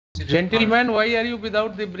Gentlemen, why are you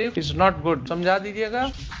without the brief? It's not good. समझा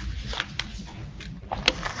दीजिएगा.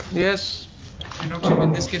 Yes. My Lordship,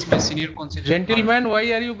 in this case, my senior consigliere. Gentlemen, why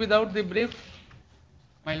are you without the brief?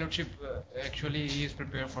 My Lordship, actually, he is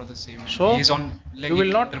prepared for the same. So, he is on. You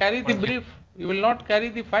will not carry the brief. You will not carry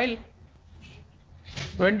the file.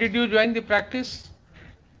 When did you join the practice?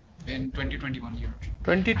 In 2021, Your Lordship.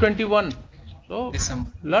 2021. So,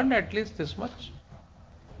 December. learn at least this much.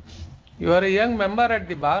 You are a young member at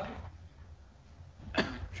the bar.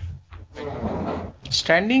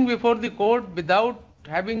 Standing before the court without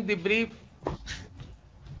having the brief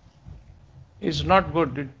is not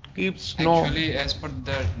good. It keeps Actually, as per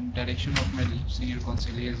the direction of my senior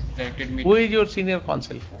counsel, he has directed me. Who is your senior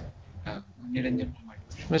counsel? Niranjan Kumar.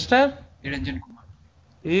 Mr. Niranjan Kumar.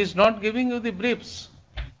 He is not giving you the briefs.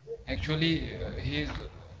 Actually, he is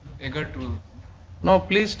eager to. No,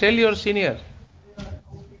 please tell your senior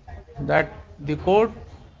that the court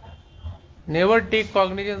never take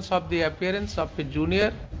cognizance of the appearance of a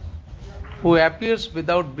junior who appears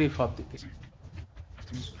without brief of the case.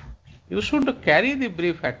 You should carry the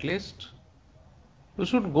brief at least. You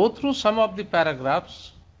should go through some of the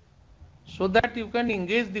paragraphs so that you can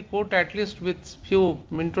engage the court at least with few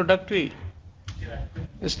introductory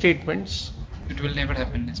statements. It will never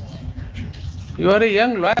happen. You are a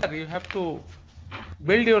young lawyer. You have to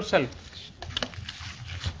build yourself.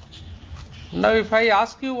 Now, if I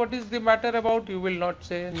ask you what is the matter about, you will not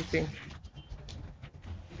say anything.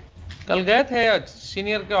 कल गए थे आज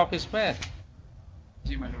senior के office में?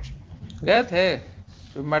 जी my lordship. गए थे?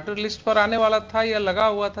 तो matter list पर आने वाला था या लगा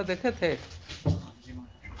हुआ था, देखे थे?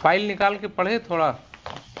 फाइल निकाल के पढ़े थोड़ा?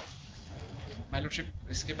 माय लॉर्डशिप,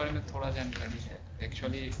 इसके बारे में थोड़ा जानकारी है।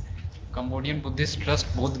 एक्चुअली कंबोडियन बुद्धिस्ट ट्रस्ट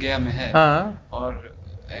बोध गया में है। हाँ। और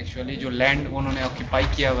एक्चुअली जो लैंड उन्होंने ऑक्यूपाई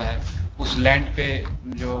किया हुआ है, उस लैंड पे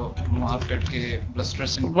जो वहाँ पे के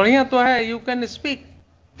ब्लस्टर्स। बढ़िया तो है, यू कैन स्पीक।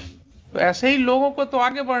 ऐसे ही लोगों को तो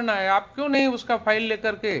आगे बढ़ना है। आप क्यों नहीं उसका फाइल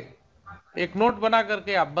लेकर के एक नोट बना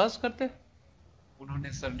करके आप बहस करते? उन्होंने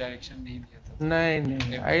सर डायरेक्शन नहीं दिया था।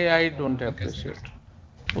 नहीं, आई डोंट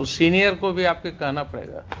अप्रिशिएट। उस सीनियर को भी आपके कहना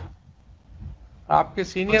पड़ेगा, आपके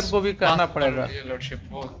सीनियर को भी कहना पड़ेगा। लॉर्डशिप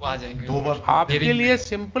वो आ जाएंगे। 2 बार आपके लिए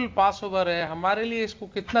सिंपल पास ओवर है, हमारे लिए इसको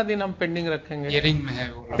कितना दिन हम पेंडिंग रखेंगे? हियरिंग में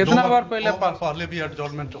है वो। कितना बार पहले पहले भी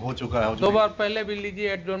एडजॉर्नमेंट हो चुका है। 2 बार पहले भी लीजिए,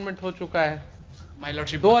 एडजॉर्नमेंट हो चुका है। माय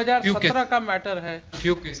लॉर्डशिप 2017 का मैटर है।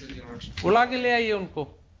 Few cases lordship. बुला के ले आइए उनको।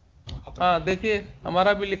 हाँ देखिए,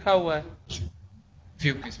 हमारा भी लिखा हुआ है।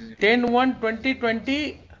 Few cases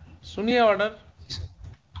 10/1/2020। सुनिए ऑर्डर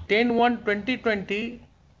 10/1/2020।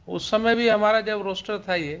 उस समय भी हमारा जब रोस्टर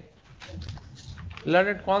था ये,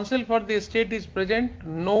 learned council for the state is present,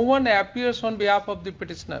 no one appears on behalf of the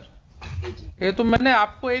petitioner. ये तो मैंने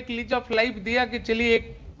आपको एक लीज ऑफ लाइफ दिया कि चलिए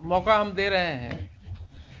एक मौका हम दे रहे हैं।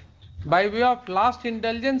 By way of last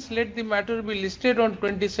intelligence let the matter be listed on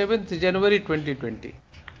 27 जनवरी 2020।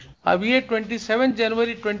 अब ये 27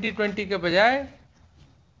 जनवरी 2020 के बजाय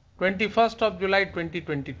 21 जुलाई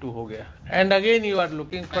 2022 हो गया। And again you are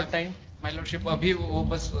looking for time. My lordship अभी वो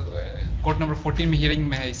बस कोर्ट नंबर 14 में हियरिंग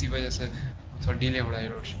में है, इसी वजह से थोड़ा डिले हो रहा है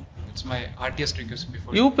lordship. It's my heartiest request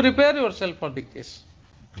before you prepare yourself for the case.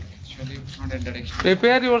 Actually it's not in direction.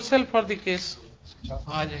 Prepare yourself for the case.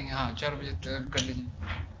 आ जाएंगे। हाँ 4 बजे तक कर लीजिए,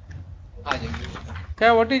 आ जाएंगे।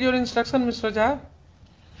 क्या what is your instruction mister Jha?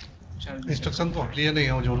 Instruction तो क्लियर नहीं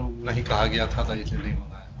हो, जो नहीं कहा गया था तो इसलिए नहीं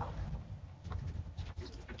होना है।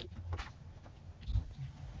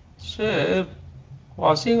 Sir,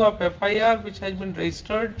 quashing of FIR which has been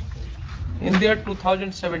registered in the year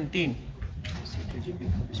 2017.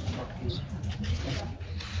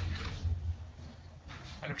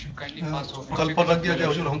 कल पर रख दिया जाए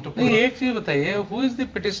हुजूर। हम तो नहीं, एक चीज बताइए, who is the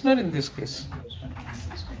petitioner in this case?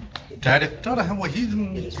 Director है वही,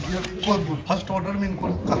 फर्स्ट ऑर्डर में इनको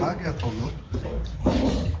कहा गया था।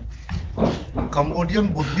 Cambodian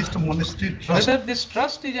Buddhist monastery trust. Whether this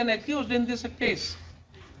trust is an accused in this case?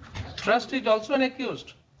 Trust is also an accused.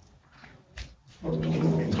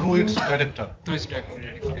 Through it's director. तो इस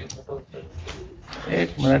director एक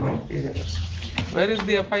minute, where is the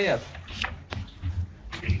FIR?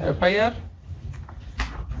 FIR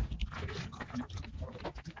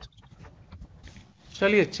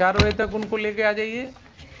चलिए 4 बजे तक उनको लेके आ जाइए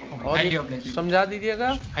और समझा दीजिएगा,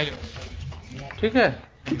 ठीक है?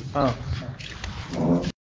 हाँ।